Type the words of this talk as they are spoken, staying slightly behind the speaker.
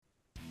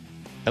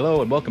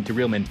Hello and welcome to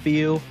Real Men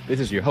Feel. This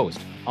is your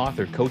host,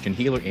 author, coach, and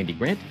healer, Andy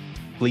Grant.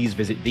 Please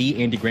visit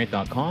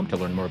theandygrant.com to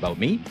learn more about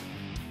me.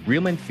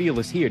 Real Men Feel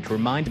is here to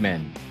remind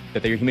men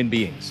that they are human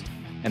beings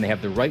and they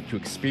have the right to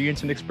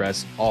experience and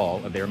express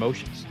all of their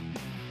emotions.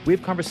 We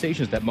have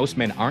conversations that most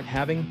men aren't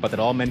having, but that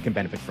all men can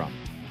benefit from.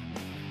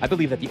 I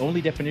believe that the only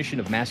definition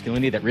of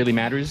masculinity that really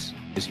matters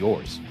is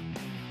yours.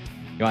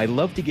 I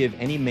love to give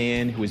any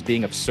man who is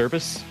being of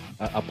service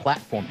a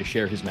platform to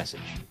share his message.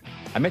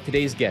 I met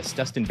today's guest,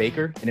 Dustin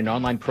Baker, in an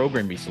online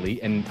program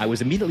recently, and I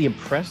was immediately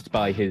impressed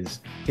by his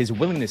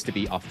willingness to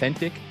be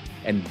authentic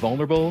and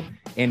vulnerable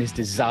and his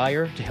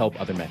desire to help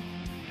other men.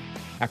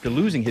 After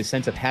losing his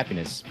sense of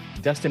happiness,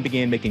 Dustin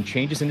began making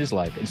changes in his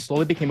life and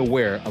slowly became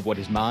aware of what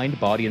his mind,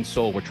 body, and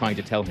soul were trying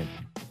to tell him.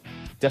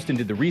 Dustin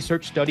did the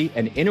research, study,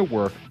 and inner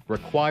work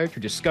required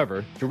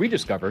to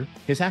rediscover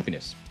his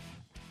happiness.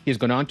 He has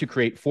gone on to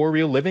create For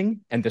Real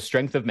Living and The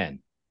Strength of Men.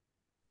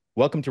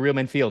 Welcome to Real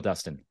Men Feel,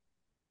 Dustin.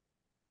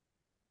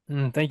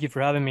 Thank you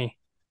for having me.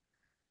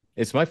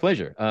 It's my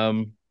pleasure.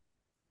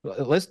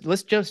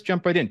 Let's just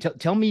jump right in.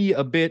 Tell me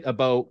a bit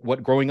about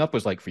what growing up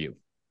was like for you.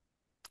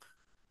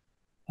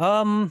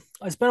 I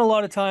spent a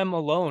lot of time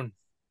alone.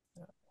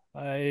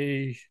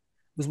 I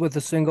was with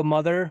a single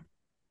mother,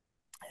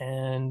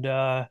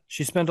 and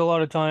she spent a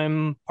lot of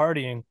time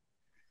partying.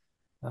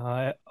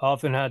 I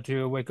often had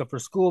to wake up for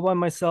school by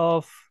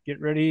myself, get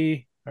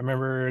ready. I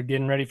remember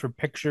getting ready for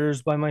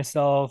pictures by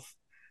myself,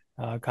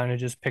 kind of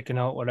just picking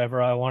out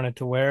whatever I wanted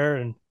to wear,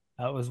 and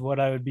that was what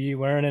I would be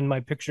wearing in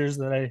my pictures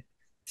that I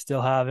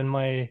still have in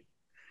my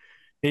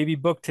baby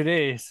book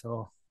today.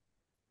 So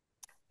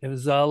it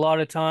was a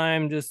lot of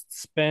time just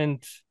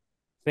spent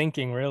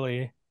thinking,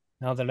 really,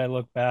 now that I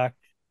look back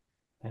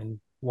and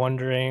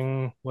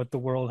wondering what the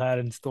world had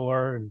in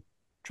store and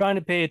trying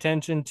to pay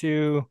attention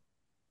to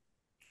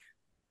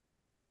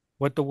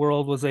what the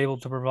world was able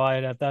to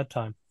provide at that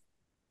time.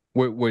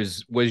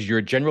 Was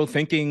your general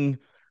thinking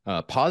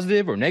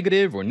positive or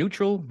negative or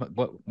neutral?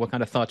 What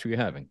kind of thoughts were you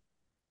having?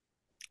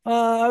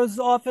 I was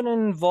often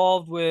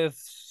involved with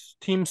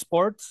team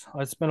sports.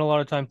 I spent a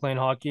lot of time playing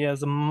hockey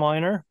as a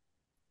minor,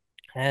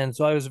 and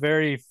so I was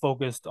very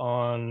focused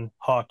on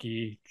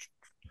hockey.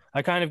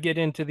 I kind of get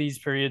into these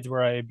periods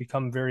where I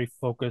become very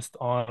focused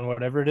on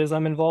whatever it is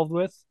I'm involved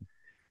with.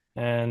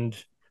 And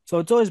so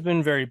it's always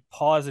been very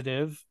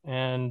positive,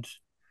 and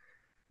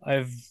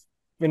I've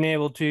been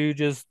able to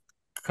just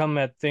come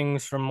at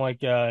things from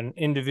like an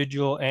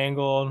individual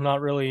angle, not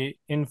really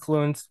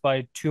influenced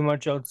by too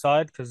much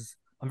outside because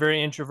I'm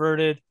very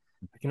introverted.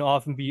 I can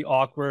often be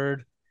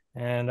awkward,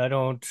 and I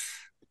don't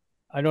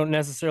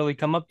necessarily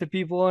come up to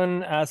people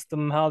and ask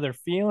them how they're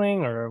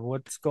feeling or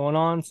what's going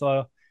on.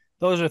 So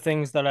those are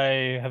things that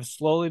I have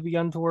slowly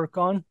begun to work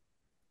on.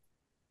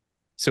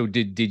 So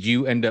did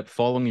you end up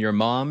following your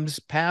mom's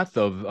path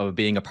of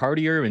being a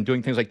partier and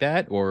doing things like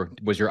that, or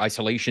was your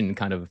isolation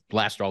kind of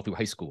last all through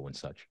high school and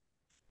such?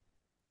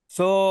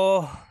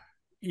 So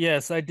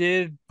yes, I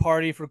did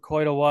party for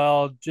quite a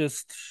while,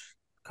 just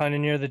kind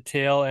of near the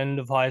tail end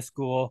of high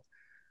school.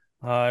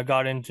 I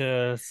got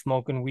into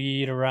smoking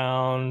weed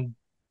around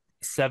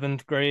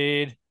seventh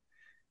grade,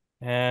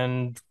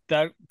 and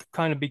that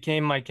kind of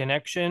became my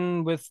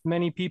connection with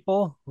many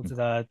people. Was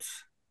that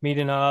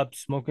meeting up,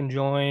 smoking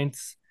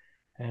joints,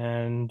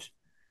 and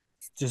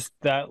just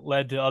that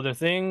led to other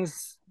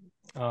things.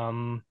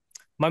 Um,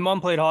 my mom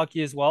played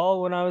hockey as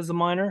well when I was a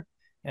minor,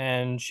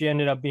 and she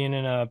ended up being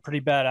in a pretty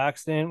bad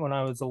accident when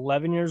I was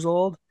 11 years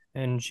old,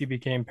 and she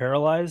became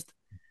paralyzed.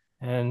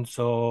 And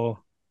so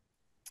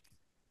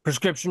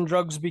prescription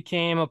drugs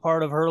became a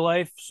part of her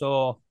life.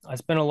 So I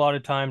spent a lot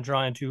of time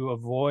trying to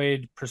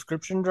avoid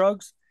prescription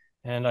drugs,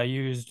 and I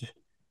used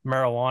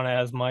marijuana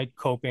as my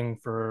coping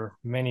for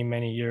many,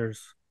 many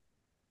years.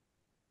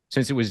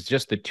 Since it was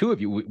just the two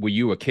of you, were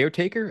you a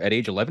caretaker at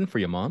age 11 for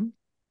your mom?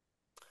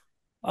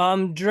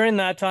 During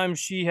that time,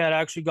 she had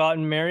actually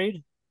gotten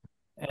married,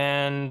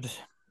 and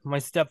my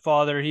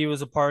stepfather, he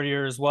was a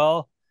partier as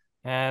well.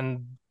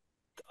 And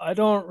I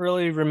don't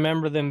really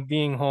remember them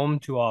being home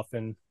too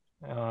often.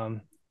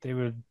 Um, they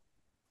would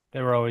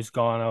they were always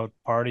gone out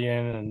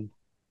partying, and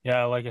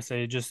yeah, like I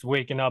say, just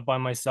waking up by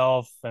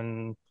myself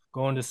and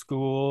going to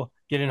school,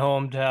 getting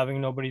home to having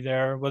nobody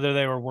there, whether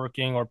they were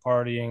working or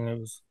partying. It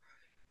was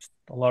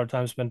a lot of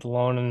time spent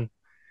alone. And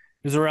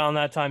it was around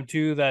that time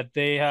too that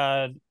they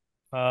had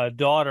a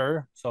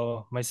daughter,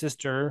 so my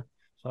sister.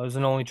 So I was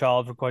an only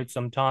child for quite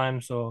some time.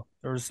 So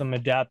there was some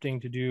adapting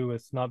to do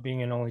with not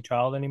being an only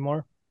child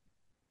anymore.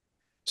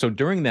 So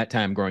during that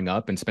time growing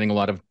up and spending a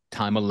lot of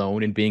time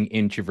alone and being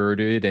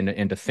introverted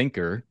and a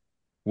thinker,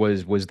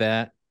 was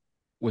that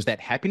was that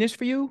happiness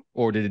for you,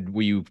 or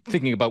were you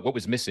thinking about what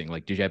was missing?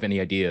 Like, did you have any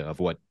idea of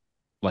what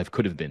life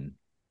could have been?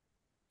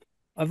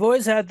 I've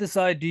always had this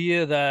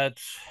idea that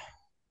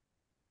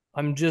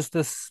I'm just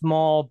a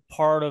small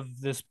part of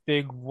this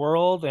big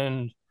world.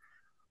 And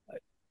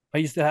I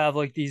used to have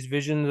like these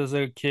visions as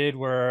a kid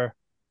where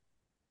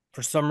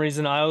for some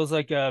reason I was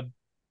like a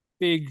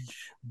big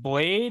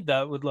blade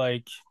that would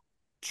like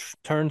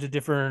turn to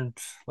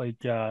different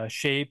like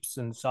shapes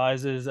and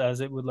sizes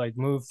as it would like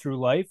move through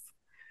life.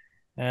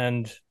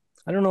 And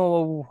I don't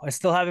know, I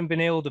still haven't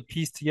been able to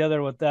piece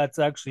together what that's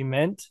actually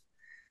meant.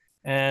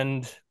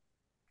 And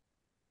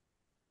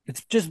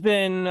it's just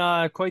been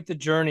quite the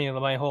journey of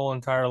my whole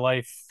entire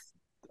life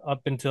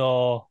up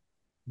until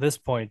this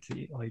point.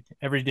 Like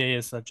every day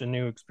is such a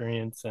new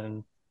experience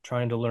and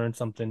trying to learn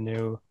something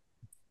new.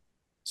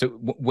 So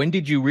when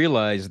did you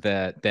realize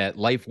that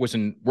life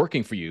wasn't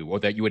working for you, or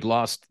that you had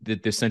lost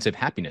this sense of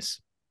happiness?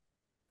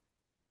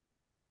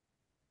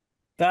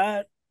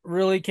 That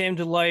really came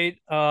to light.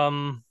 I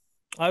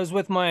was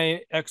with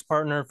my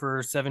ex-partner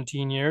for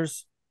 17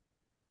 years.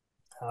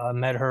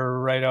 Met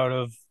her right out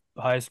of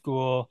high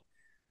school.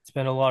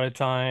 Spent a lot of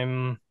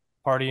time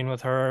partying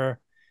with her.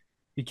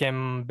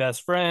 Became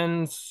best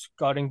friends.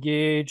 Got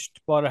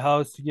engaged. Bought a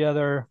house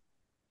together,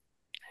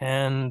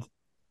 and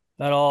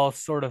that all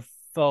sort of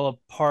fell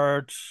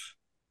apart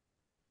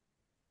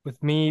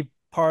with me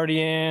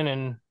partying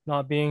and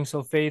not being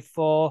so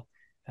faithful.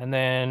 And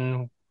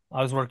then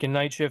I was working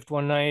night shift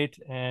one night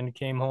and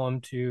came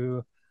home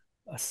to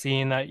a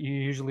scene that you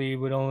usually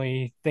would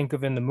only think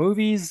of in the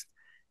movies.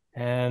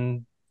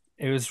 And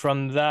it was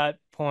from that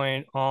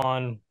point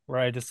on where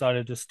I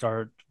decided to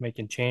start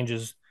making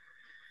changes.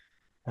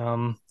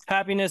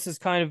 Happiness has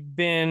kind of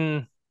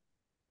been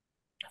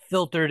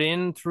filtered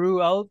in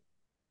throughout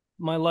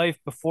my life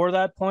before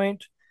that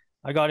point.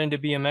 I got into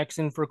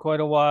BMXing for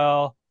quite a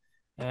while,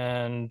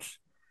 and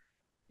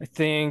I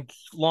think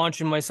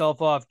launching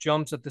myself off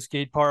jumps at the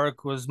skate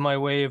park was my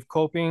way of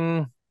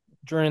coping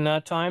during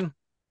that time.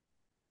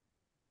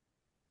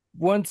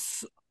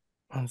 Once,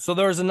 so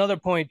there was another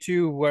point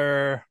too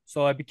where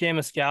so I became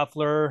a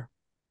scaffolder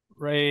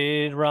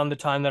right around the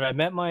time that I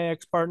met my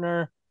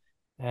ex-partner,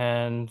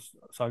 and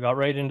so I got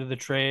right into the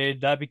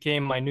trade. That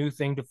became my new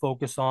thing to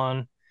focus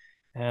on,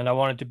 and I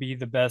wanted to be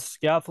the best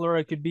scaffolder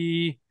I could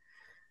be.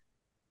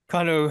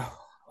 Kind of,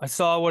 I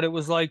saw what it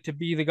was like to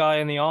be the guy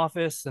in the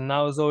office, and that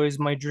was always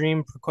my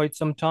dream for quite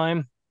some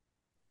time.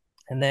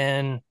 And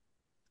then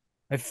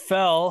I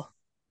fell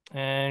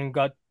and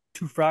got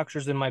two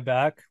fractures in my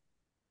back.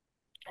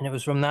 And it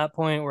was from that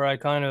point where I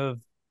kind of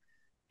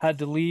had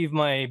to leave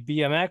my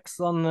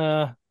BMX on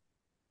the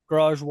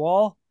garage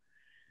wall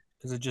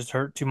because it just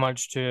hurt too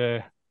much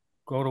to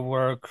go to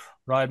work,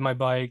 ride my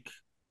bike,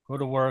 go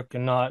to work,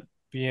 and not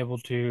be able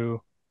to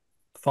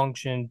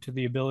function to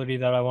the ability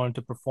that I wanted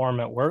to perform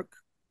at work.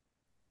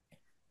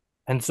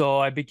 And so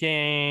I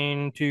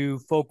began to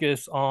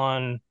focus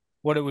on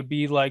what it would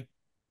be like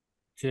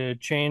to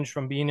change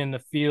from being in the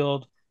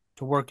field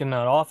to work in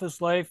that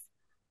office life.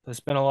 I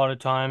spent a lot of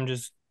time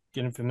just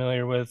getting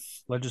familiar with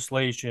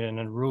legislation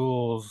and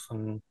rules,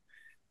 and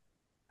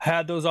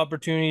had those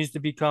opportunities to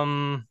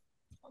become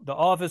the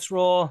office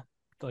role,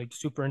 like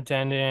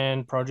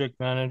superintendent, project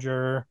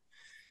manager.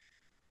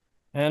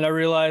 And I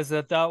realized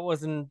that that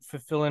wasn't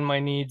fulfilling my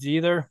needs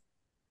either.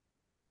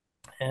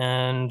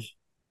 And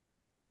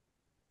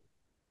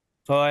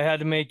so I had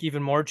to make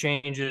even more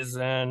changes.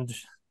 And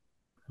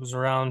it was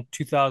around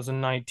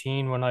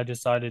 2019 when I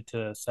decided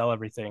to sell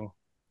everything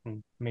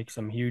and make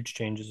some huge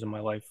changes in my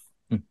life.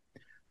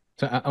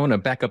 So I want to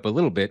back up a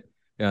little bit.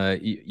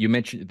 You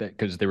mentioned that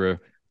because there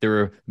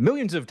are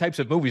millions of types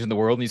of movies in the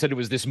world, and you said it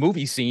was this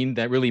movie scene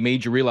that really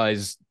made you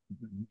realize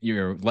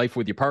your life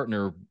with your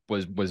partner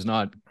was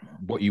not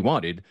what you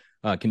wanted.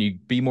 Can you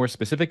be more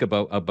specific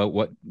about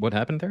what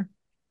happened there?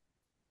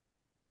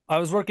 I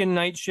was working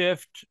night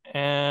shift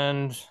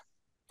and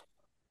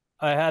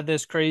I had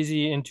this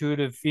crazy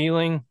intuitive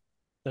feeling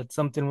that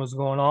something was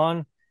going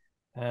on,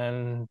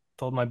 and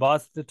told my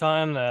boss at the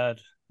time that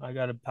I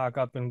got to pack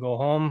up and go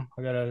home.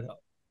 I got to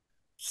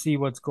see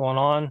what's going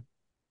on.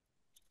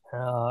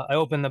 I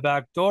opened the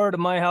back door to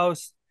my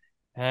house,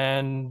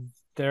 and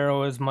there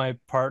was my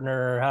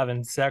partner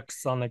having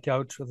sex on the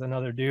couch with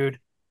another dude.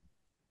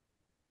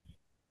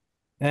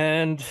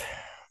 And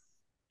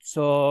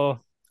so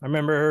I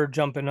remember her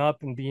jumping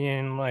up and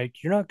being like,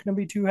 "You're not going to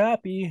be too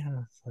happy." And I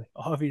was like,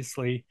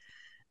 obviously.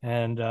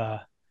 And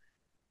I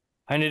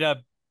ended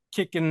up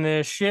kicking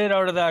the shit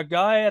out of that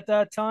guy at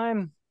that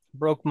time,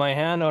 broke my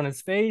hand on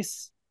his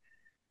face,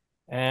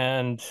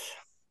 and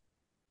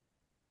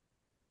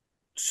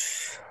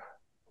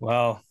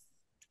well,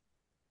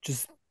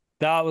 just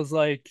that was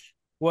like,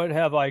 what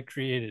have I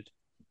created?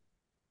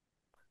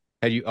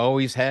 Had you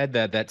always had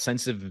that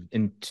sense of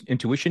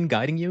intuition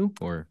guiding you,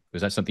 or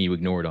was that something you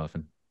ignored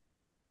often?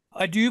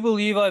 I do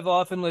believe I've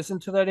often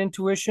listened to that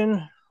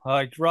intuition.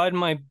 Like riding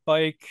my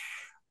bike,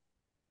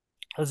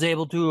 I was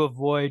able to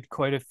avoid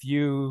quite a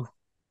few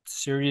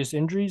serious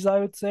injuries, I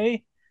would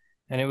say.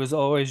 And it was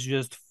always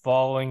just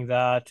following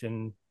that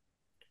and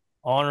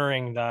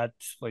honoring that,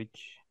 like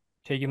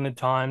taking the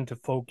time to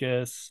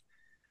focus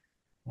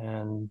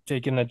and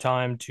taking the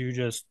time to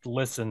just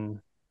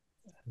listen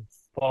and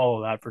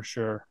follow that for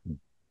sure.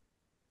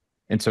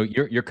 And so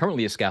you're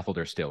currently a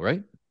scaffolder still,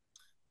 right?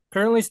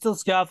 Currently still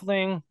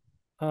scaffolding.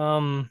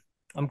 Um,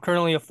 I'm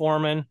currently a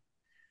foreman.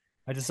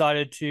 I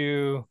decided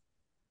to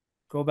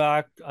go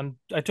back.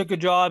 I took a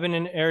job in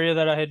an area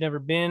that I had never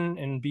been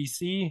in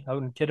BC,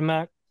 out in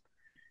Kitimat.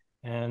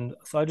 And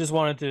so I just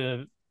wanted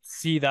to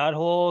see that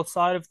whole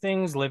side of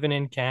things, living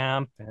in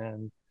camp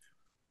and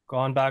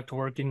gone back to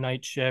working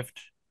night shift.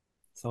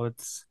 So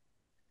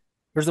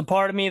there's a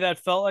part of me that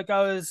felt like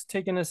I was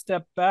taking a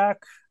step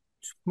back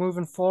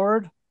moving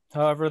forward.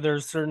 However,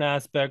 there's certain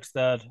aspects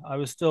that I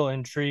was still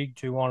intrigued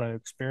to want to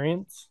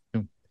experience.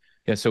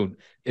 Yeah, so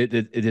it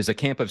is a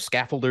camp of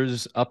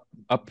scaffolders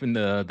up in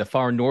the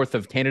far north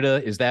of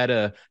Canada. Is that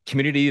a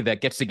community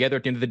that gets together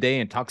at the end of the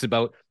day and talks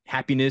about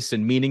happiness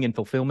and meaning and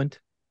fulfillment?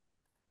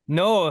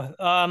 No,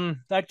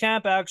 that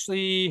camp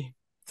actually,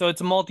 so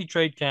it's a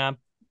multi-trade camp.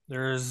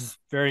 There's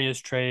various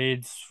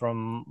trades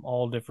from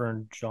all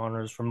different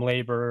genres, from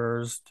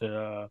laborers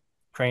to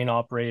crane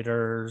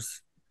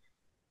operators,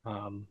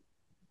 um,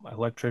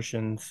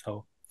 electricians.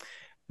 So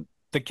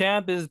the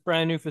camp is a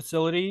brand new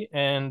facility,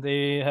 and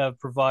they have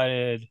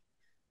provided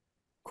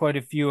quite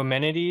a few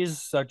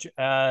amenities, such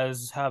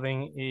as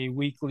having a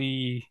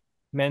weekly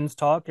men's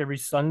talk every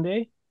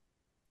Sunday.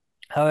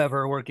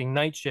 However, working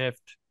night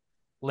shift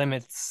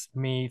limits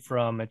me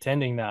from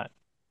attending that.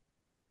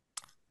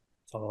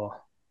 So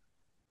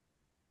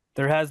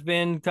there has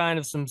been kind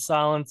of some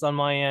silence on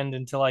my end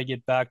until I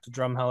get back to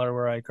Drumheller,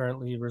 where I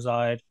currently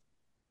reside.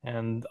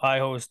 And I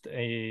host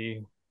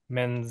a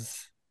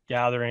men's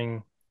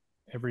gathering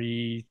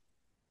every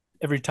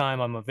time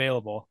I'm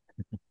available.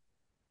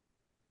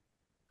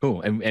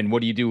 Cool. And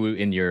what do you do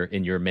in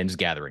your men's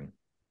gathering?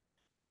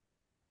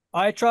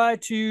 I try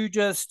to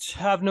just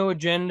have no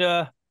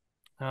agenda,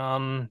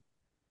 um,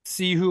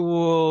 see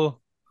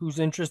who's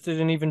interested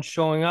in even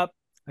showing up.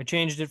 I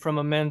changed it from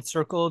a men's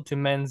circle to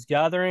men's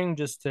gathering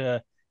just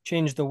to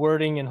change the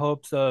wording in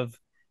hopes of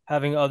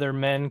having other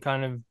men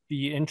kind of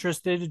be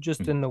interested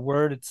just in the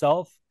word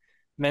itself.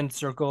 Men's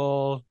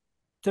circle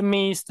to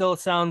me still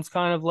sounds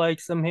kind of like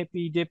some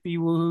hippy dippy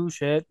woohoo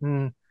shit.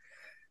 And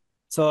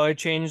so I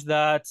changed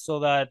that so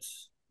that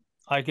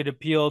I could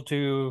appeal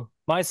to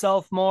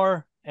myself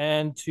more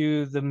and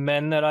to the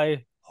men that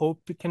I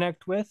hope to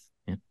connect with.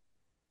 Yeah,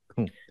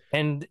 cool.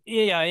 And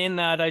yeah, in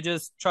that I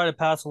just try to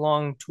pass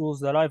along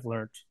tools that I've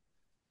learned.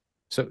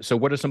 So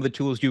what are some of the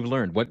tools you've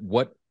learned?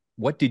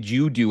 What did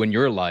you do in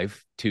your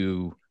life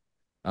to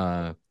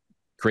uh,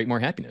 create more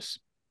happiness?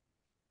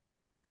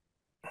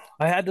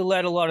 I had to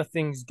let a lot of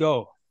things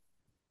go.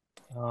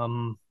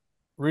 Um,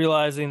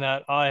 Realizing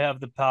that I have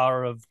the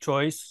power of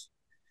choice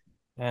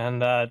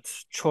and that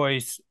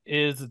choice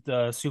is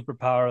the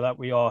superpower that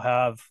we all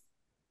have,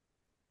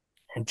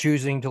 and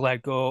choosing to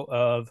let go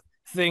of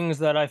things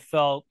that I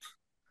felt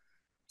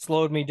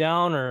slowed me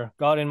down or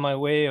got in my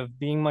way of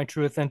being my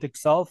true authentic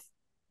self,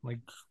 like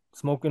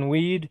smoking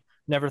weed.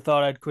 Never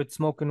thought I'd quit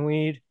smoking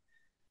weed.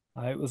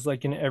 It was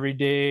like an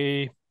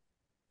everyday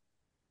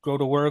go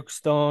to work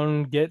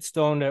stoned, get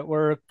stoned at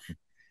work,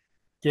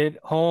 get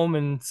home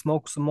and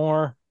smoke some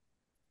more.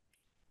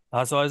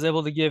 So I was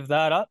able to give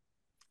that up,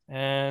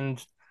 and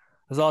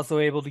I was also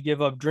able to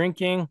give up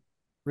drinking,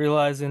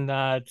 realizing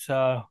that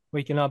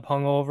waking up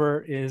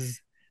hungover is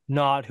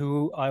not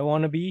who I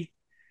want to be.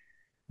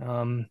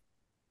 Um,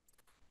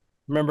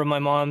 Remember my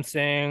mom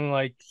saying,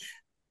 like,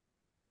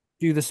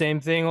 do the same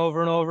thing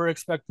over and over,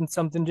 expecting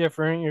something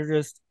different. You're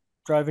just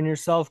driving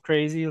yourself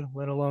crazy,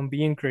 let alone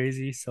being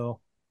crazy.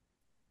 So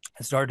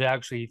I started to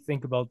actually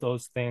think about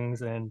those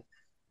things and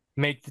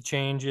make the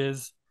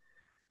changes.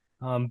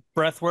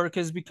 Breath work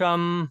has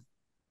become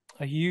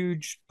a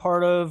huge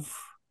part of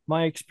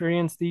my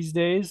experience these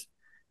days.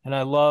 And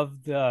I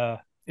love the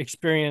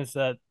experience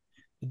that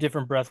the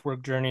different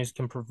breathwork journeys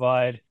can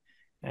provide,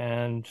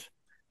 and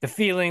the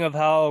feeling of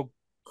how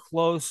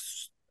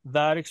close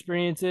that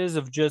experience is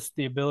of just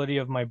the ability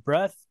of my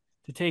breath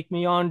to take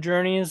me on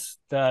journeys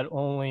that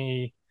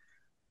only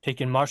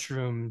taking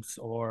mushrooms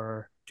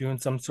or doing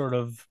some sort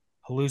of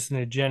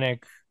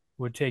hallucinogenic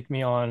would take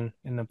me on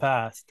in the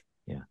past.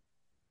 Yeah.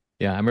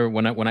 Yeah, I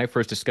remember when I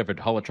first discovered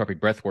holotropic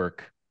breath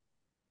work,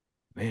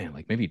 man,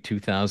 like maybe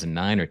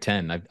 2009 or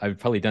 10. I've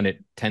probably done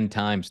it 10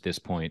 times at this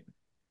point.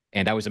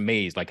 And I was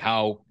amazed, like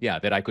how, yeah,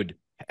 that I could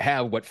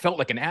have what felt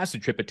like an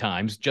acid trip at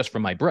times just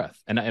from my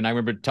breath. And I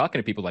remember talking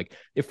to people like,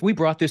 if we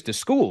brought this to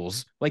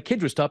schools, like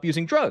kids would stop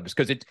using drugs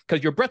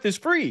because your breath is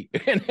free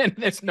and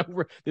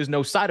there's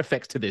no side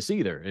effects to this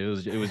either. It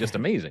was just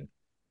amazing.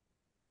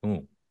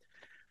 Ooh.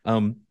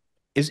 Um,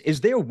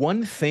 is there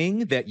one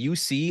thing that you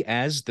see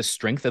as the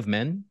strength of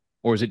men,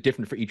 or is it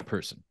different for each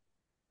person?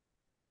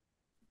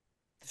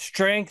 The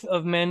strength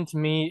of men to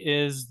me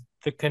is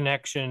the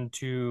connection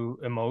to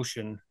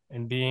emotion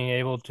and being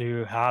able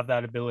to have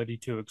that ability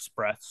to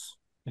express.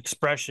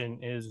 Expression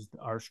is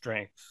our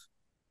strength.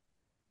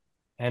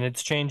 And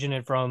it's changing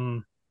it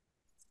from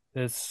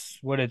this,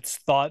 what it's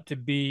thought to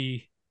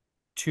be,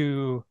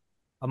 to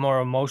a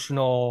more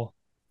emotional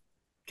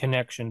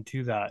connection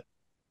to that.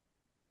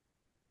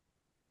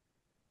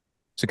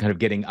 So kind of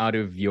getting out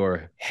of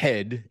your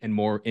head and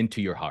more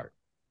into your heart.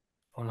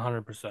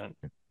 100%.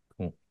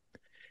 Cool.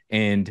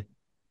 And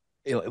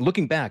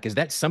looking back, is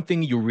that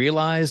something you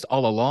realized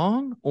all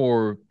along,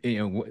 or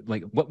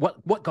like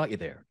what got you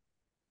there?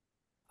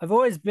 I've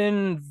always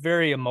been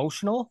very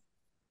emotional.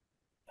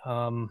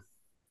 Um,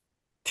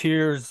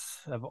 Tears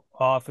have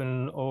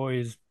often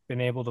always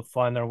been able to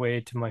find their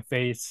way to my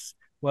face,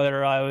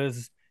 whether I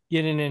was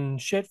getting in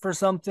shit for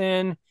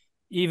something,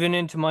 even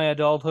into my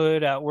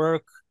adulthood at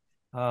work,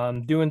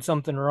 doing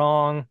something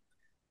wrong.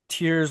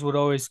 Tears would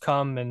always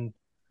come, and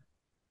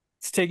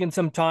it's taken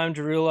some time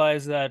to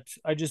realize that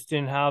I just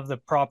didn't have the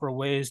proper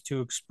ways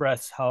to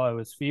express how I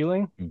was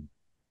feeling. Mm.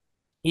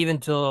 Even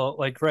till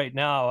like right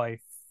now, I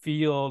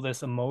feel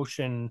this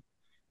emotion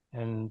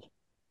and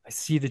I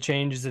see the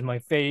changes in my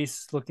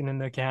face looking in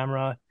the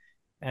camera.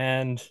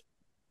 And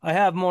I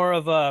have more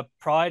of a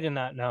pride in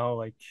that now.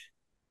 Like,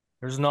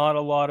 there's not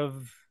a lot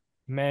of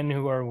men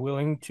who are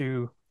willing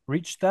to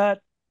reach that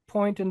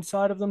point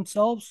inside of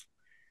themselves.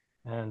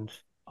 And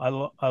I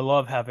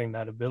love having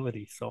that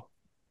ability. So,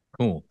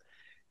 Cool.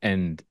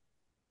 And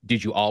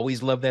did you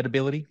always love that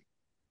ability?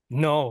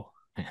 no.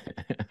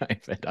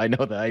 I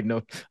know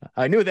that.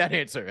 I knew that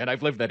answer, and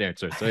I've lived that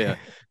answer. So yeah.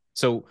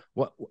 So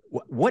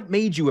what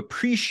made you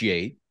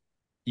appreciate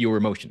your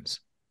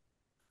emotions?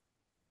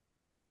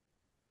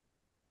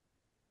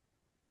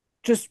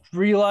 Just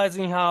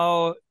realizing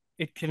how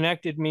it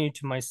connected me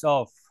to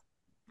myself.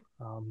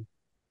 Um,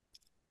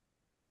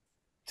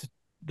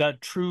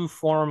 that true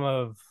form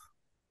of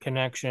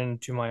connection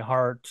to my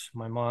heart,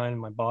 my mind,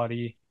 my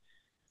body.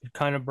 It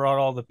kind of brought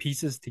all the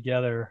pieces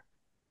together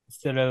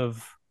instead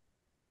of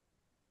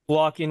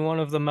blocking one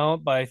of them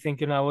out by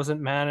thinking I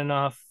wasn't man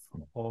enough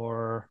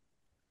or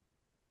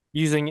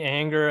using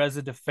anger as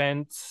a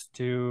defense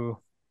to,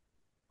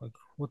 like,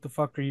 what the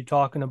fuck are you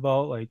talking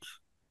about? Like,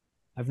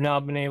 I've now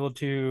been able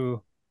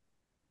to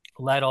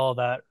let all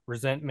that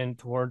resentment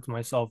towards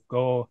myself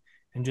go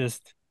and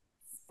just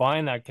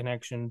find that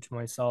connection to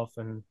myself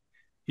and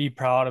be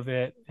proud of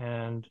it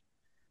and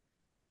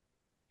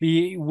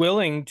be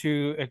willing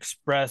to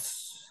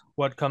express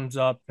what comes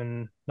up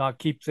and not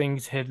keep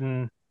things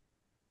hidden.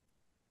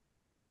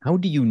 How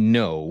do you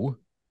know?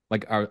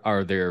 Like,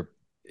 are there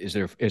is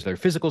there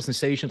physical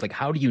sensations? Like,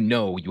 how do you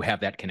know you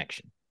have that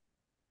connection?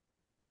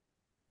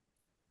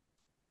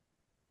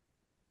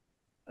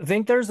 I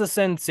think there's a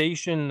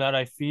sensation that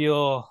I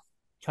feel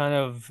kind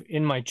of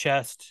in my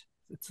chest.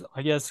 It's,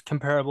 I guess,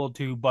 comparable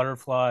to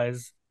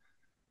butterflies,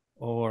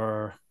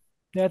 or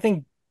yeah, I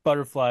think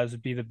butterflies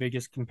would be the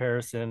biggest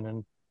comparison.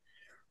 And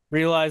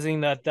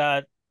realizing that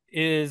that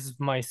is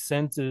my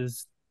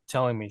senses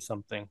telling me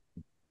something.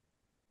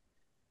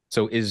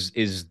 So is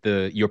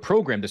the your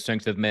program, The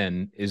Strength of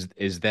Men,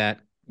 is that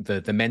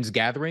the men's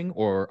gathering,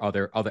 or are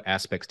there other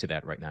aspects to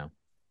that right now?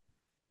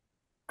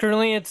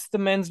 Currently, it's the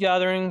men's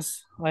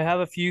gatherings. I have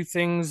a few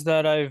things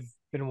that I've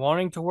been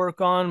wanting to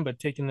work on, but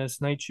taking this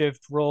night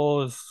shift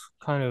role has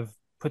kind of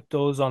put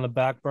those on the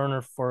back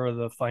burner for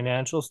the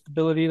financial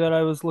stability that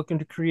I was looking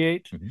to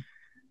create.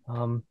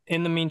 Mhm.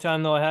 In the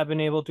meantime, though, I have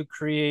been able to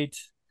create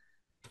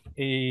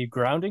a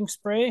grounding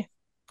spray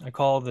I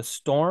call the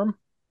Storm.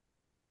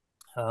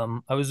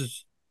 I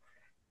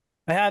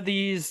had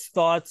these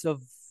thoughts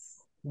of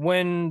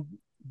when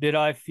did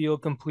I feel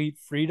complete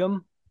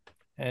freedom,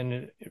 and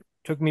it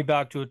took me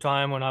back to a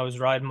time when I was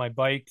riding my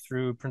bike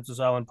through Princess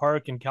Island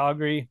Park in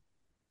Calgary,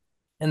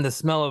 and the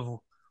smell of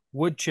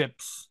wood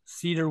chips,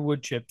 cedar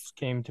wood chips,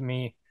 came to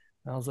me.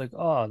 And I was like,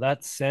 oh,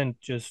 that scent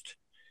just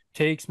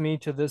takes me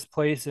to this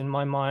place in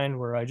my mind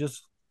where I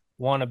just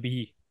want to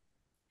be.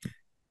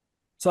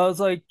 So I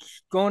was like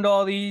going to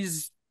all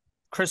these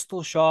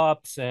crystal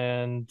shops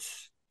and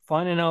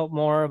finding out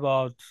more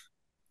about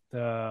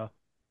the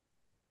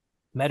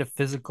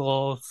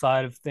metaphysical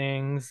side of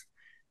things,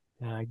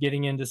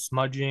 getting into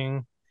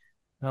smudging.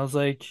 And I was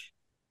like,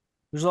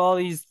 there's all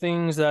these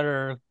things that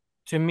are,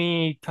 to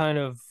me, kind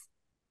of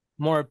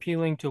more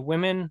appealing to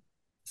women.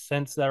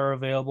 Scents that are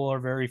available are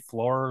very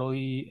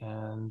florally,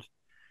 and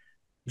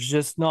there's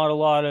just not a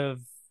lot of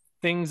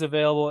things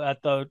available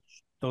at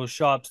those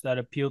shops that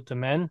appeal to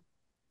men.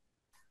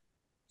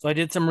 So I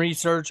did some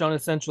research on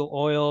essential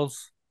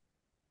oils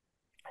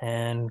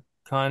and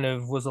kind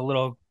of was a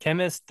little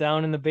chemist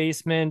down in the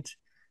basement,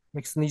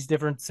 mixing these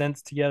different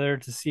scents together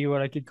to see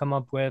what I could come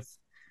up with.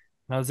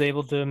 And I was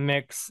able to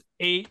mix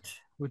eight,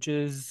 which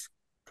is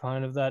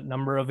kind of that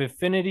number of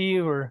affinity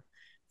where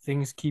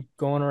things keep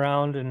going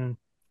around and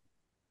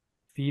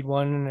feed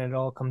one and it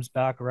all comes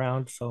back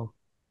around. So,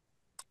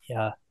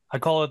 yeah, I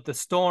call it the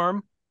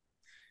Storm,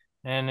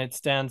 and it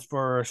stands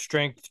for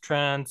Strength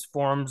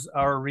Transforms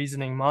Our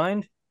Reasoning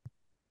Mind.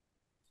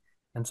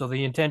 And so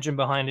the intention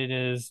behind it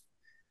is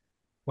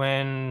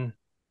when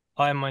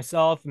I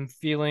myself am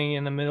feeling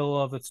in the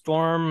middle of a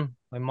storm,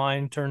 my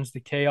mind turns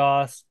to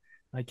chaos.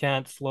 I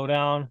can't slow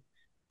down.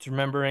 It's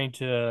remembering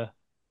to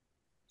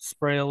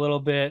spray a little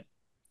bit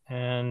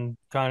and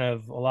kind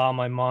of allow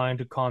my mind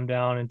to calm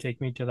down and take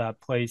me to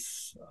that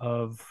place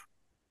of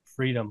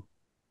freedom.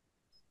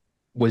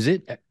 Was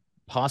it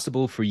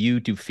possible for you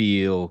to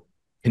feel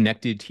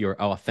connected to your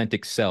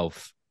authentic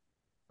self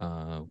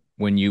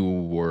when you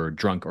were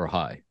drunk or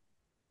high?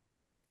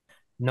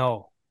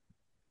 No.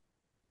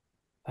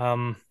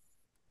 Um,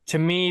 to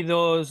me,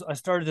 those I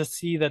started to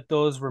see that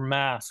those were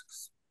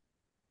masks,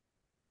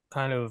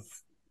 kind of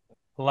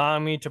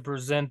allowing me to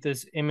present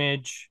this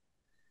image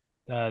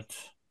that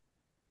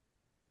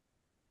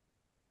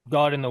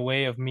got in the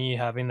way of me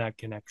having that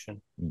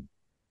connection.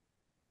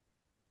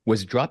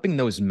 Was dropping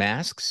those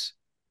masks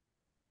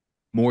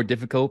more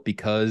difficult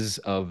because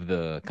of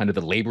the kind of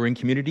the laboring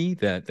community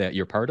that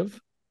you're part of?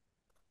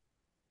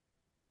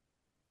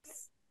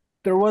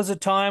 There was a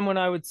time when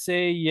I would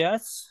say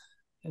yes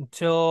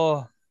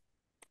until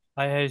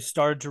I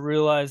started to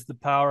realize the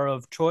power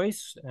of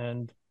choice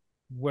and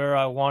where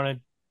I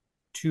wanted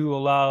to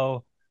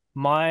allow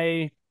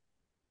my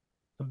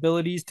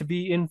abilities to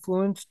be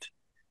influenced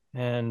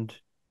and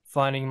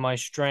finding my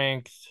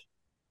strength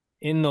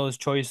in those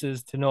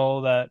choices to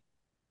know that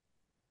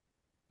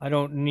I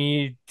don't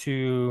need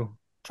to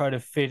try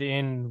to fit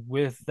in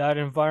with that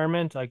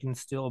environment. I can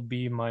still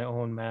be my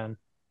own man.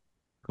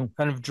 Cool.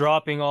 Kind of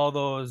dropping all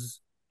those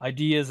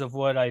ideas of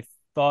what I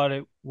thought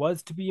it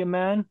was to be a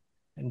man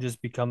and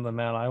just become the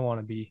man I want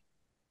to be.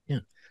 Yeah.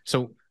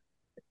 So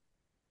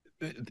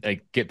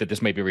I get that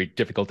this may be very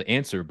difficult to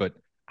answer, but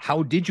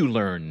how did you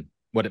learn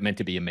what it meant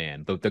to be a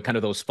man? The kind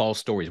of those false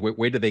stories.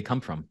 Where did they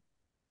come from?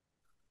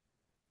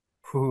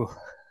 Whew.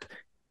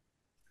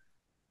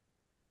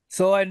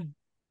 So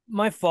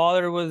my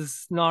father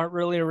was not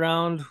really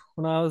around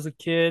when I was a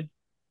kid.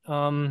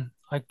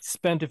 I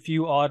spent a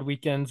few odd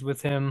weekends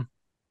with him.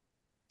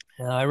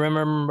 And I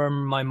remember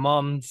my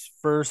mom's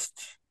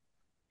first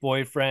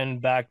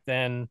boyfriend back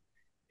then.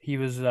 He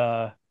was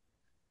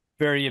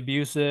very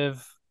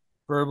abusive,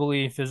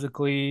 verbally,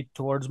 physically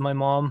towards my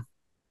mom.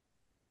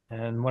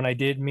 And when I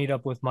did meet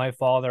up with my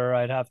father,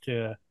 I'd have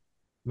to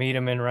meet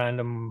him in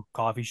random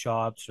coffee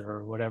shops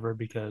or whatever,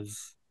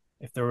 because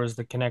if there was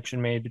the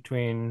connection made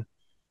between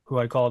who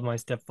I called my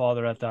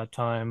stepfather at that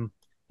time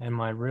and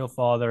my real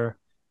father,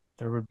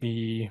 there would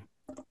be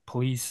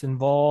police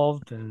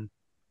involved. And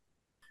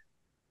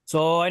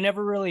so I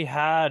never really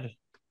had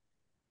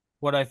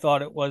what I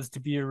thought it was to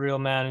be a real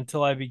man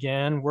until I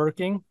began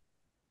working.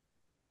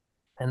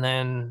 And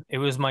then it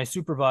was my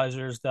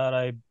supervisors that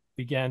I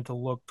began to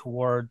look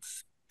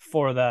towards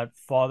for that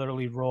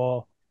fatherly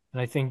role.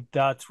 And I think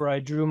that's where I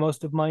drew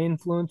most of my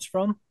influence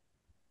from.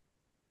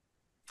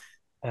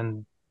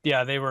 And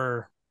yeah, they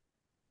were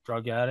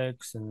drug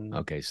addicts and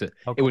Okay, so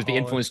it was the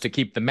influence alcoholics. to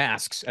keep the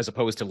masks as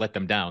opposed to let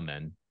them down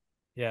then.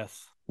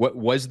 Yes. What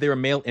was there a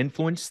male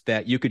influence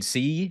that you could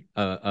see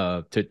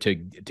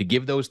to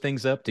give those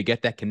things up, to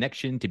get that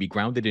connection, to be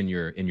grounded in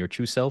your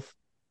true self?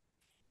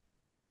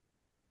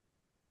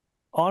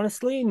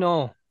 Honestly,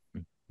 no.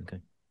 Okay.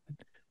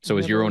 So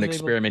is Never your own was able.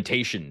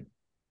 experimentation.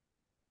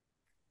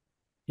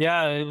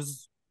 Yeah, it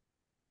was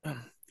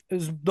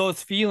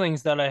those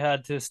feelings that I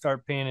had to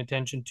start paying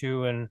attention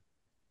to and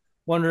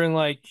wondering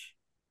like,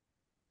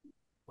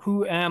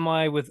 who am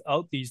I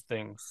without these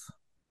things?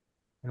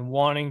 And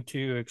wanting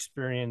to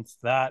experience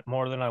that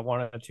more than I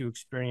wanted to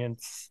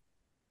experience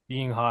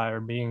being high or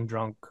being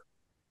drunk.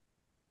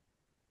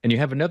 And you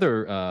have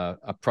another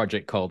a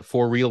project called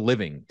For Real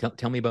Living.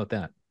 Tell me about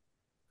that.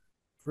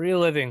 Real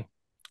living.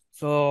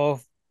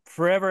 So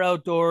forever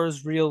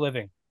outdoors, real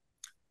living.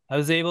 I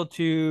was able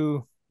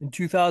to, in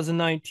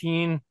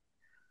 2019,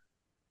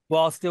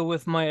 while still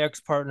with my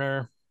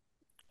ex-partner,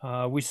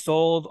 we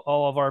sold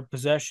all of our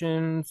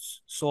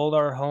possessions, sold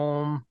our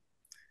home,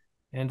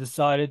 and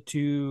decided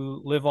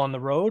to live on the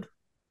road.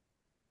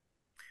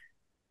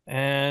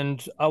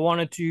 And I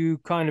wanted to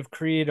kind of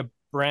create a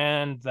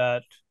brand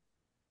that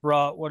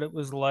brought what it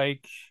was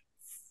like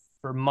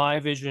for my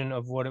vision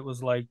of what it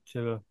was like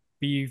to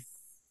be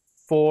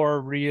for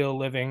real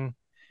living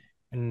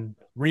and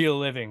real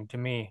living to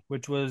me,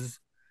 which was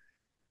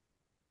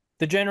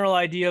the general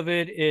idea of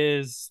it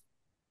is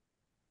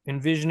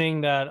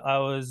envisioning that I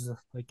was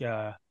like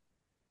a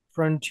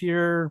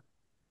frontier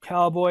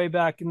cowboy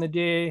back in the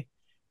day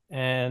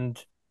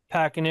and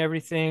packing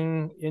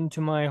everything into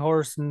my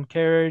horse and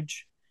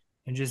carriage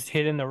and just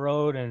hitting the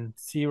road and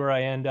see where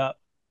I end up.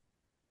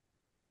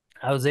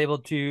 I was able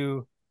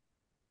to,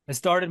 I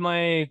started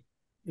my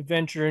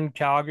adventure in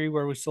Calgary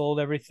where we sold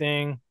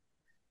everything,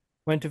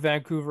 went to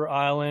Vancouver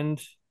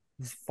Island,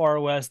 as far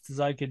west as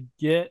I could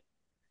get,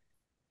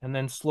 and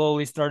then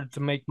slowly started to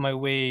make my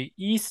way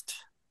east.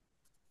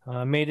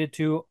 Made it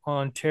to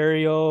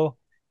Ontario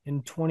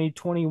in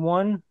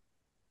 2021.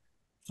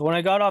 So when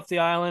I got off the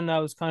island, that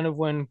was kind of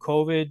when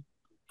COVID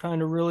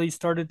kind of really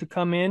started to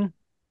come in.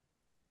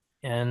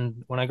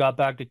 And when I got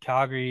back to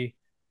Calgary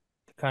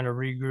to kind of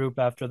regroup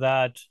after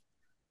that,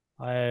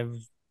 I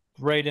was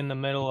right in the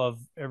middle of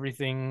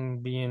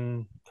everything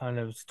being kind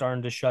of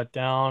starting to shut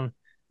down.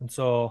 And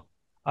so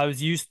I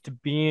was used to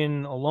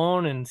being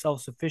alone and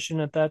self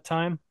sufficient at that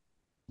time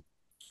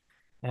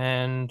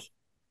and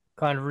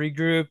kind of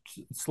regrouped,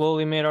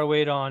 slowly made our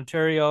way to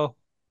Ontario.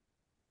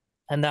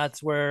 And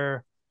that's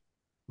where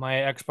my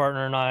ex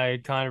partner and I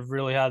kind of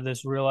really had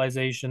this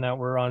realization that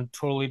we're on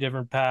totally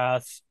different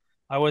paths.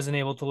 I wasn't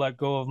able to let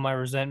go of my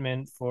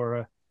resentment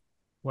for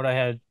what I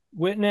had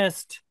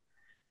witnessed.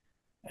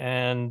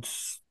 And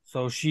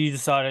so she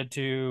decided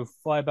to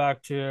fly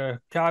back to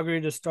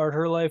Calgary to start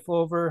her life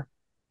over.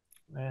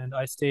 And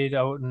I stayed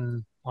out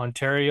in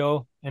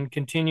Ontario and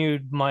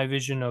continued my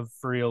vision of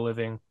for real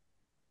living.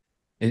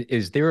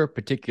 Is there a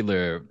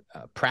particular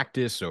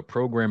practice or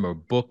program or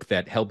book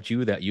that helped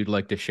you that you'd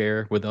like to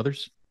share with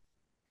others?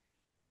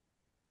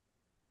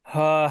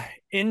 Uh,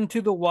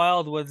 Into the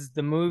Wild was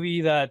the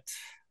movie that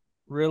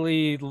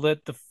really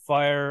lit the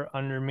fire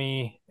under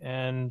me,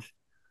 and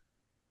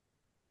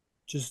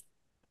just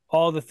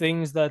all the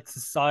things that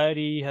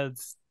society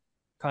has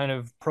kind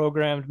of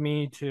programmed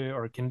me to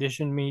or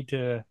conditioned me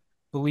to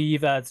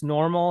believe as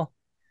normal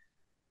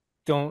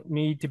don't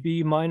need to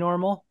be my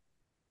normal.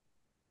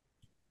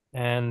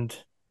 And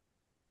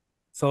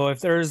so if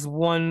there's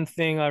one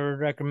thing I would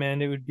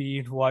recommend, it would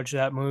be to watch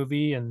that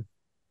movie and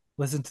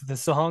listen to the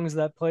songs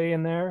that play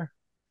in there,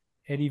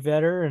 Eddie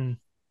Vedder, and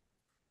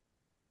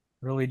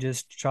really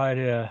just try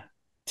to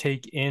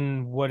take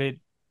in what it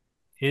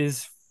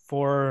is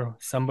for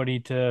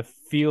somebody to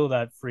feel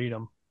that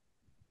freedom.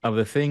 Of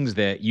the things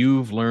that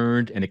you've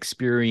learned and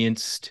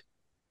experienced,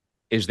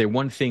 is there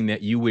one thing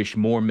that you wish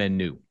more men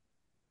knew?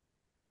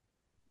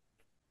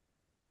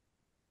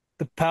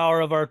 The power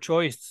of our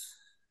choice.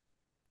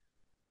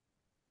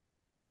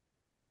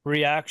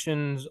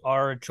 Reactions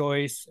are a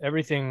choice.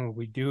 Everything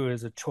we do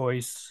is a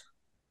choice.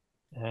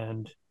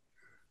 And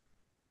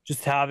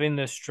just having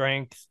the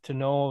strength to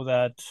know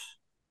that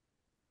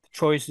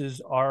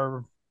choices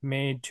are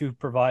made to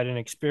provide an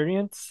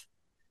experience,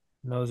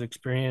 and those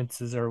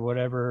experiences are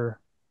whatever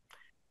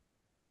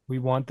we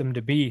want them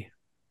to be.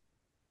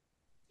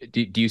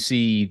 Do you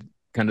see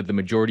kind of the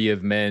majority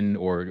of men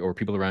or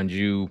people around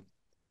you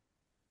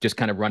just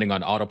kind of running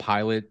on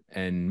autopilot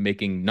and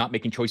making not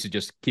making choices,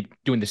 just keep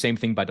doing the same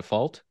thing by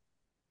default?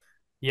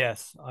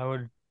 Yes, I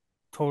would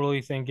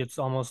totally think it's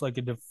almost like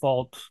a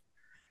default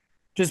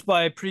just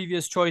by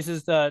previous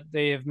choices that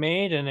they have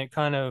made, and it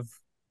kind of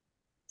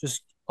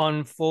just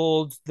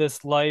unfolds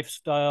this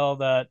lifestyle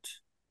that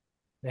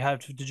they have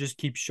to just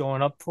keep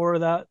showing up for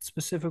that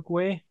specific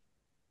way.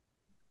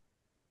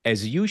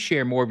 As you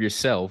share more of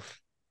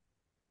yourself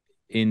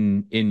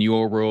in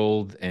your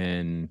world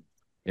and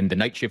in the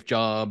night shift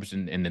jobs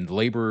and in the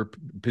labor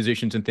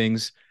positions and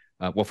things,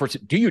 well,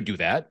 first, do you do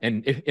that?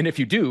 And if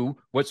you do,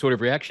 what sort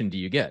of reaction do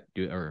you get?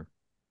 Or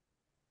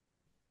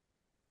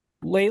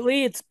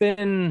Lately, it's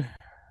been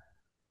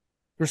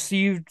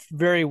received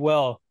very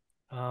well.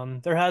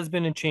 There has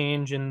been a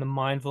change in the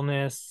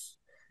mindfulness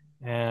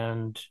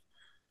and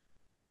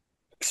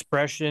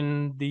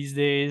expression these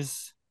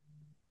days.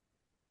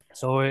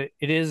 So it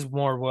is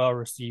more well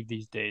received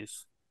these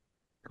days.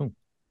 cool.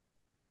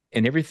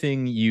 And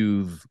everything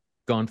you've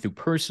gone through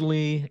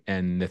personally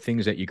and the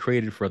things that you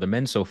created for other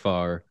men so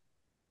far,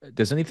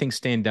 does anything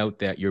stand out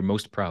that you're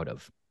most proud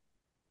of?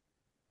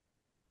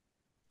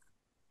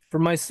 For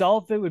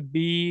myself, it would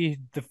be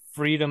the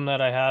freedom that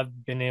I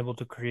have been able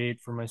to create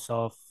for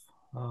myself.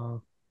 Uh,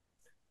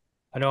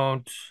 I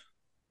don't,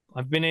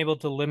 I've been able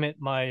to limit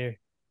my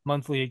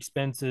monthly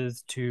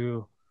expenses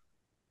to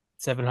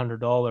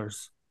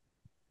 $700.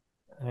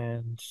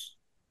 And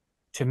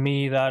to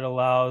me, that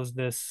allows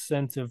this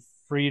sense of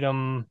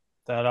freedom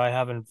that I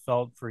haven't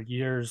felt for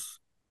years.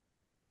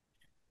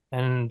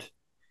 And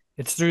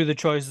it's through the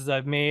choices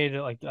I've made.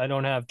 Like, I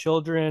don't have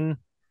children.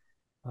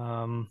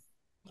 Um,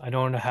 I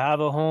don't have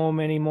a home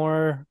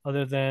anymore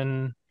other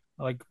than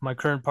like my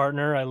current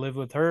partner. I live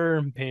with her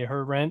and pay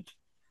her rent.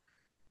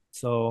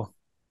 So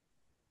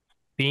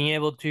being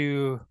able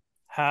to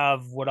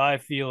have what I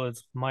feel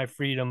is my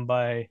freedom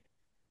by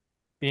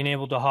being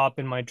able to hop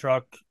in my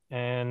truck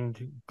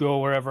and go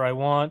wherever I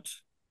want.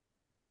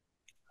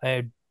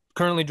 I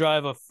currently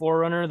drive a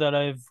 4Runner that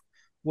I've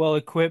well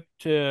equipped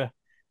to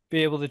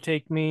be able to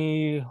take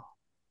me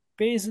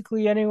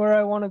basically anywhere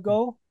I want to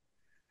go.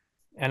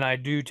 And I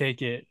do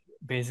take it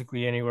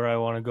basically anywhere I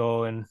want to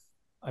go. And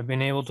I've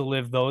been able to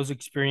live those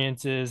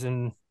experiences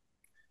and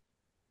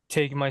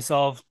take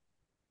myself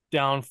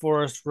down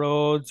forest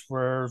roads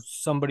where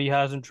somebody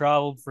hasn't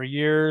traveled for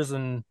years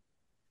and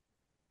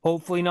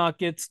hopefully not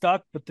get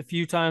stuck. But the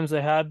few times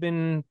I have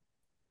been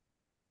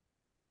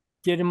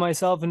getting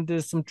myself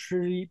into some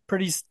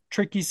pretty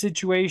tricky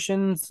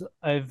situations,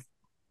 I've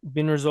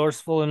been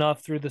resourceful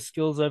enough through the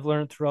skills I've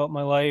learned throughout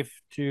my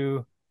life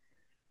to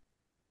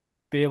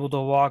be able to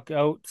walk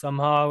out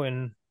somehow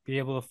and be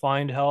able to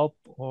find help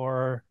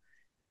or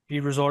be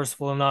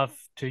resourceful enough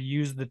to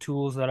use the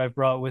tools that I've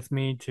brought with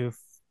me to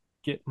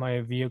get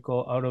my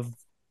vehicle out of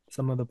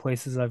some of the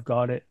places I've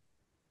got it.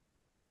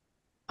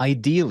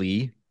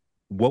 Ideally,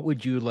 what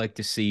would you like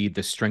to see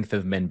the strength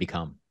of men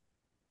become?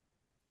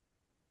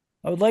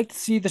 I would like to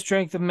see the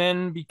strength of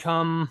men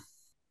become.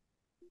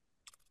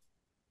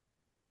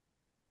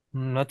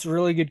 That's a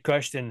really good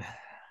question.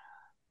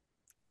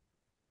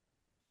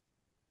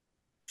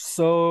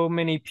 So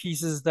many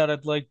pieces that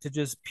I'd like to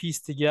just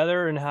piece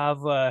together and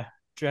have a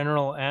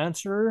general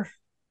answer.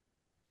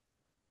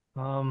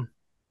 Um,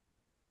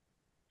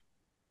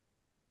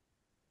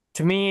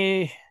 to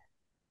me,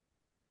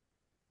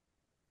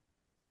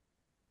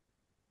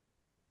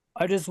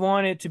 I just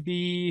want it to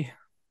be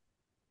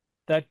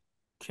that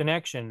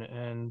connection,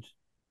 and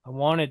I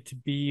want it to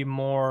be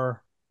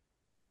more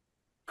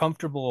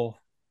comfortable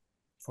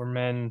for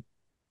men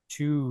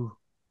to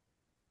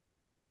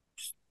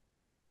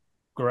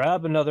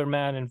grab another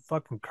man and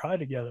fucking cry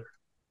together.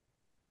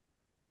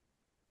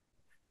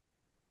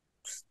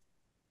 Just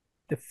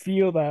to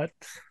feel that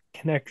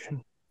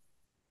connection.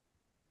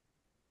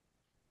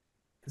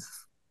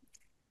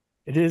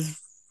 It is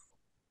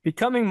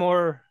becoming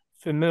more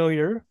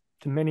familiar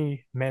to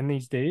many men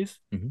these days,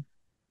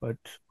 but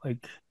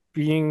like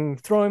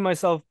throwing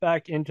myself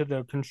back into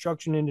the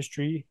construction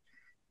industry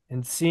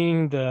and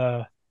seeing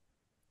the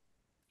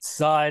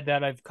side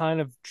that I've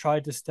kind of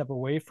tried to step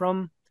away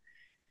from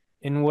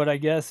in what I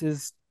guess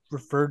is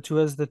referred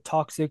to as the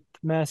toxic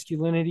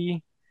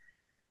masculinity.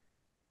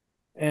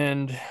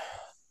 And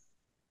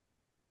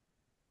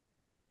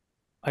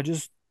I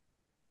just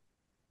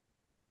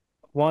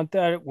want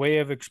that way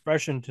of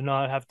expression to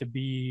not have to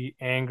be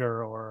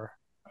anger or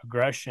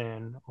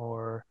aggression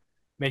or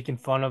making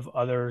fun of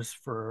others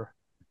for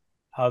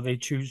how they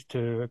choose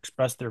to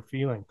express their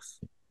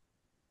feelings.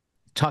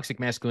 Toxic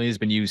masculinity has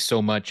been used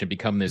so much and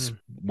become this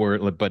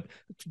word, but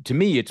to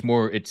me, it's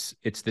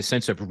the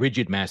sense of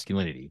rigid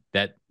masculinity,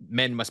 that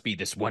men must be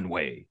this one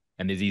way,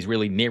 and there's these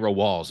really narrow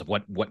walls of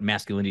what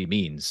masculinity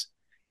means.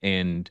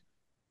 And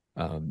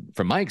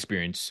from my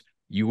experience,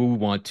 you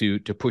want to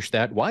push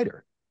that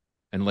wider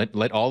and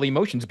let all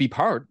emotions be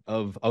part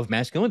of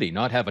masculinity,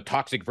 not have a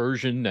toxic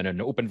version and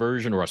an open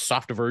version or a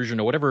soft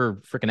version or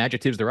whatever freaking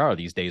adjectives there are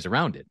these days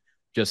around it.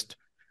 Just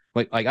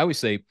like I always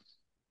say,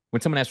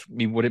 when someone asks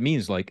me what it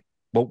means, like,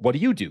 well, what do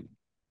you do?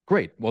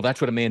 Great. Well,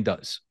 that's what a man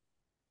does.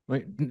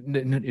 Right?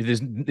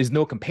 There's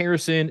no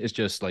comparison. It's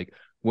just like,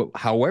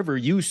 however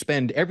you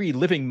spend every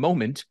living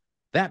moment,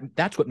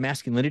 that's what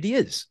masculinity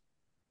is.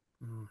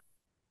 Mm.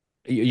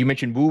 You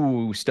mentioned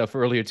woo-woo stuff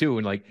earlier too,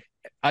 and like,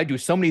 I do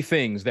so many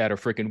things that are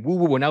freaking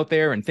woo-woo and out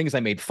there, and things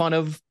I made fun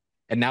of,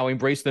 and now I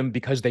embrace them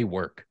because they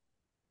work.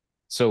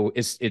 So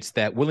it's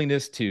that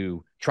willingness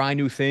to try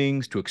new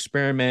things, to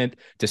experiment,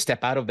 to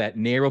step out of that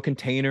narrow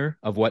container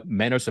of what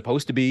men are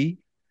supposed to be,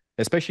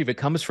 especially if it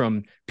comes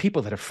from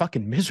people that are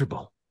fucking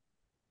miserable,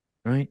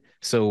 right?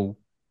 So,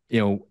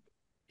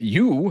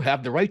 you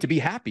have the right to be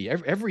happy.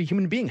 Every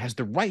human being has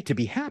the right to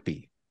be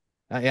happy.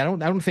 I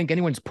don't think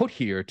anyone's put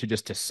here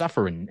to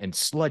suffer and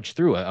sludge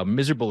through a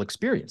miserable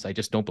experience. I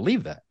just don't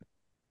believe that.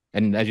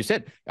 And as you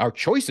said, our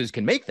choices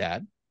can make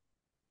that,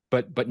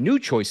 but new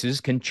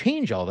choices can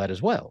change all that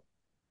as well.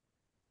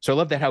 So I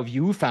love that how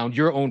you found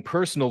your own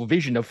personal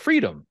vision of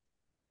freedom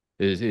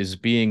is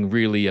being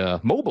really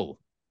mobile.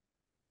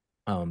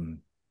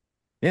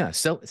 Yeah.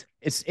 So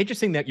it's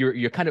interesting that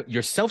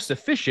you're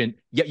self-sufficient,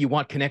 yet you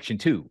want connection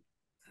too.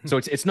 So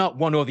it's not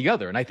one or the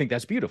other, and I think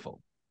that's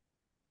beautiful.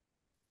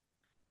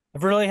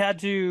 I've really had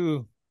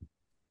to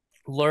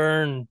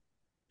learn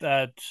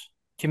that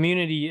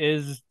community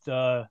is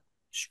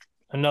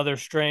another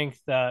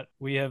strength that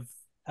we have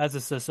as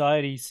a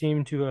society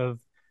seem to have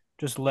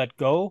just let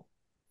go.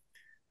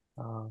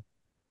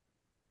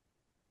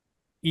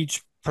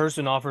 Each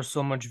person offers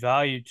so much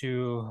value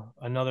to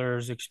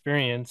another's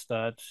experience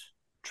that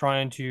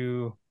trying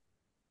to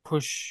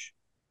push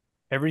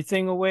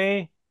everything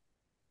away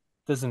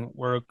doesn't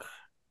work,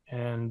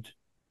 and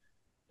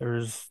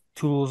there's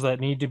tools that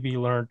need to be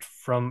learned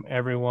from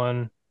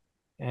everyone,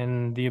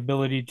 and the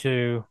ability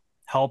to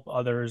help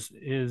others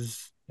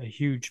is a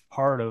huge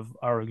part of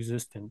our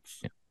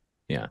existence.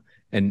 Yeah.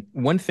 And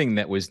one thing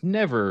that was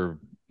never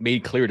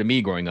made clear to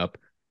me growing up,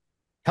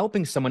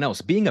 helping someone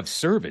else, being of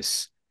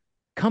service,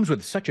 comes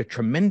with such a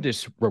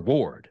tremendous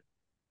reward.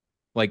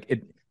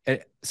 Like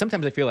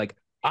sometimes I feel like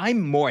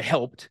I'm more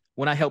helped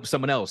when I help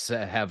someone else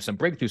have some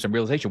breakthrough, some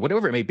realization,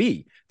 whatever it may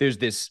be. There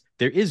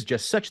is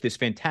just such this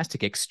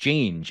fantastic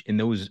exchange in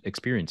those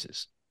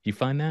experiences. Do you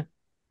find that?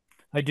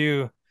 I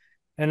do.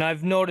 And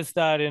I've noticed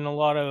that in a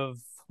lot of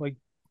like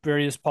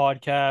various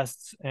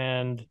podcasts,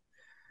 and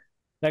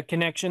that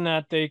connection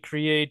that they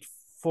create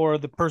for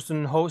the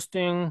person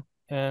hosting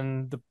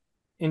and the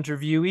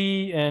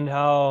interviewee, and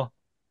how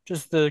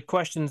just the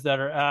questions that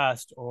are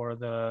asked or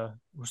the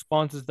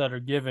responses that are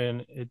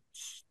given,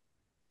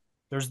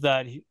 there's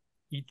that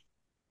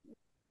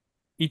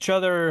each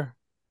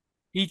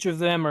of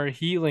them are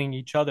healing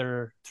each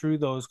other through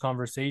those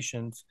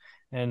conversations,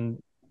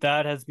 and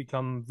that has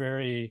become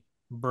very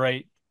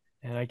bright,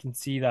 and I can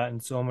see that in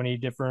so many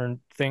different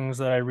things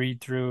that I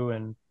read through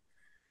and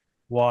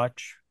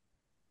watch.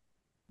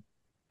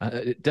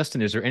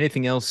 Dustin, is there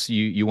anything else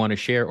you want to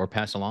share or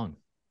pass along?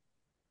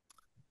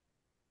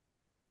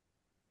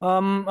 I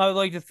would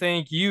like to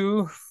thank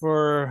you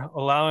for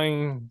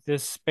allowing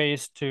this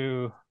space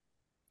to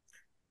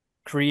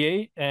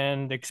create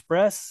and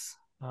express.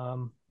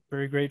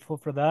 Very grateful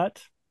for that.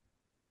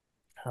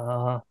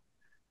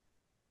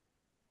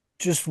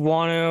 Just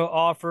want to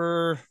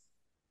offer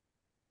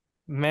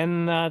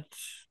men that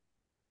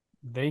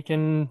they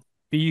can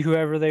be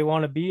whoever they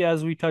want to be,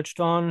 as we touched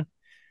on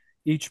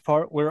each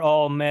part. We're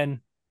all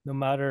men, no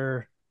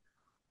matter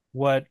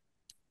what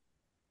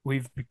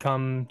we've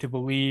become to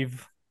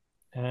believe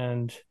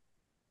and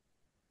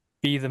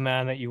be the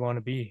man that you want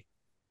to be.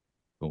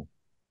 Cool.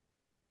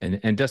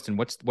 And Dustin,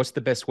 what's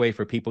the best way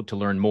for people to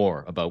learn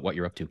more about what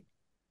you're up to?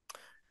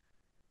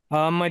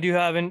 I do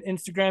have an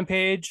Instagram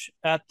page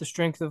at The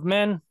Strength of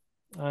Men.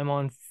 I'm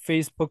on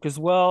Facebook as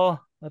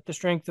well at The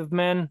Strength of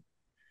Men.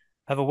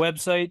 I have a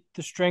website,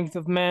 The Strength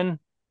of Men,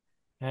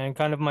 and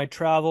kind of my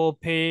travel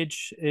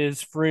page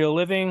is For Real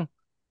Living,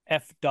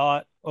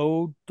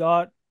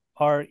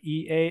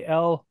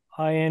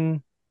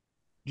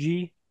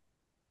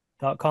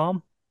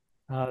 f.o.realing.com.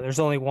 There's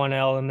only one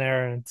L in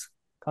there, and it's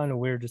kind of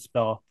weird to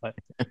spell, but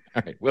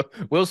All right,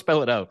 we'll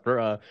spell it out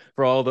for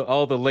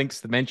all the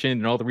links mentioned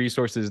and all the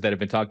resources that have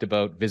been talked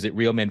about. Visit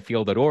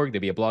realmenfeel.org.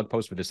 There'll be a blog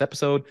post for this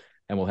episode,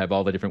 and we'll have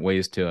all the different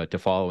ways to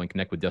follow and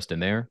connect with Dustin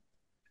there.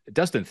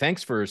 Dustin,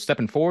 thanks for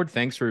stepping forward.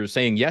 Thanks for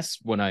saying yes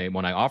when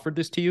I offered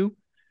this to you,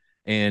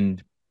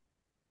 and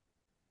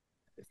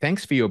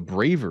thanks for your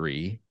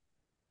bravery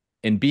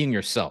in being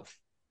yourself.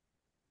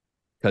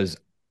 Because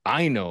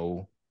I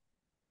know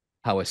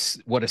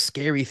what a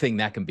scary thing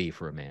that can be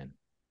for a man.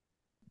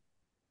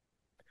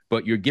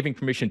 But you're giving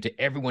permission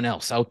to everyone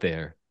else out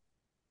there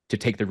to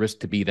take the risk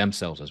to be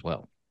themselves as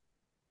well.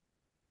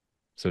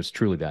 So it's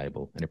truly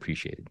valuable and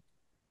appreciated.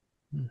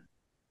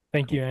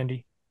 Thank you,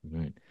 Andy. All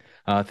right.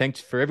 Thanks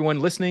for everyone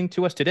listening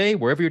to us today.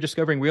 Wherever you're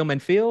discovering Real Men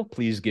Feel,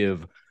 please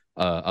give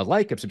a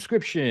like, a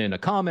subscription, a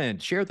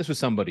comment, share this with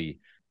somebody.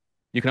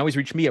 You can always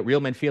reach me at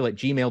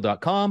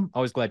realmenfeel@gmail.com.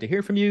 Always glad to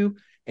hear from you.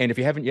 And if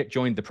you haven't yet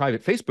joined the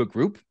private Facebook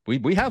group,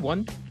 we have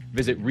one.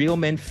 Visit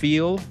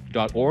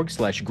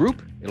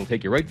realmenfeel.org/group. It'll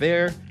take you right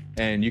there.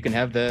 And you can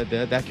have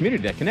that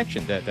community, that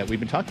connection that we've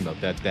been talking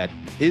about. That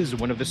is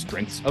one of the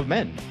strengths of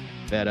men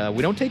that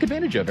we don't take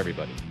advantage of,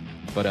 everybody.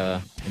 But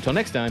until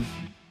next time,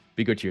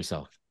 be good to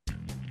yourself.